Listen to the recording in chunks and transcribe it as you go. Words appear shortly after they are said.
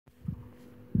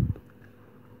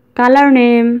Color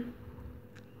name: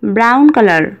 brown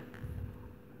color,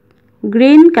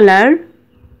 green color,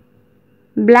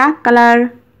 black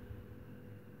color,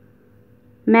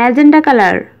 magenta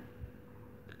color,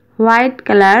 white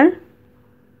color,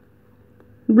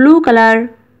 blue color,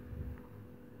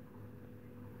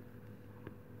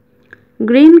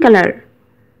 green color.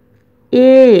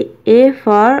 A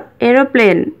for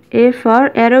aeroplane, A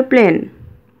for aeroplane.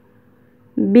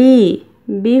 B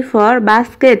for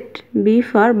basket, B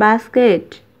for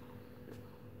basket.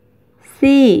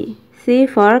 C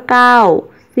for cow,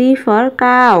 C for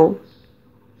cow.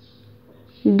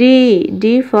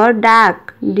 D for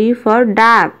duck, D for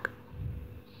duck.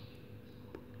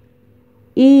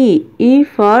 E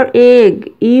for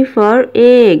egg, E for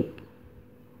egg.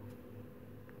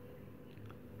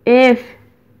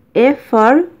 F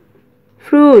for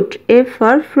fruit, F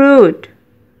for fruit.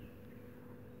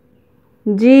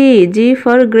 G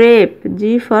for grape,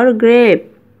 G for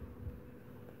grape.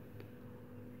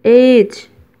 H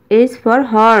for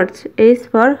horse, H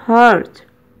for horse.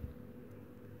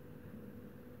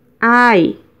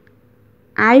 I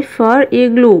for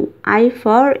igloo, I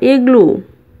for igloo.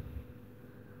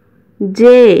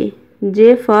 J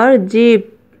for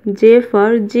jeep, J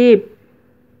for jeep.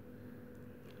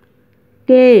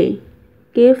 K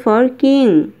for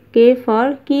king, K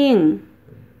for king.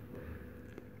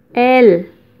 L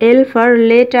for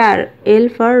letter, L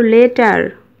for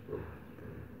letter.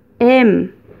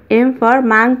 M for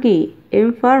monkey,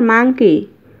 M for monkey.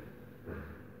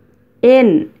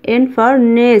 N for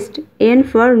nest, N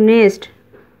for nest.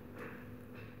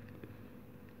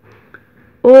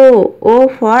 O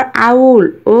for owl,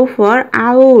 O for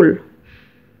owl.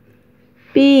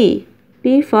 P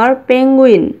for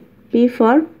penguin, P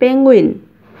for penguin.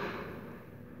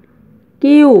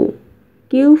 Q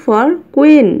for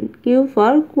queen, Q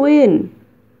for queen.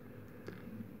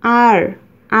 R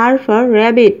for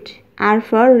rabbit, R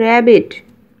for rabbit.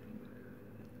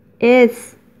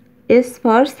 S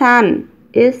for sun,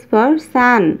 S for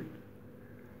sun.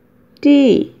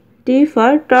 T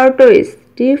for tortoise,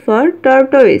 T for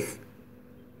tortoise.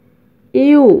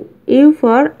 U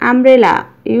for umbrella,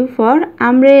 U for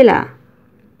umbrella.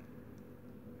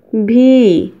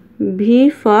 V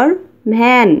for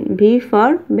van, V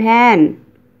for van.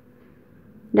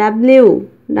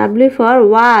 W for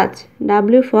watch,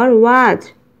 W for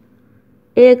watch.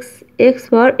 X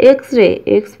for X-ray,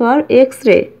 X for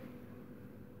X-ray.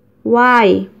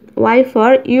 Y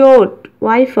for yacht,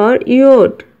 Y for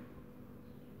yacht.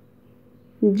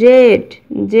 Z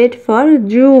for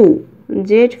zoo,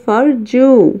 Z for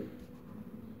zoo.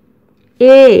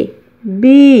 A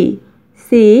B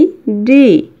C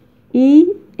D E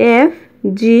F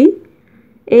G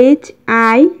H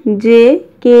I J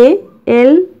K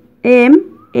L M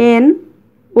N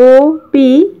O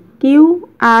P Q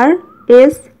R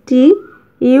S T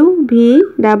U V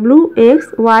W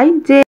X Y Z.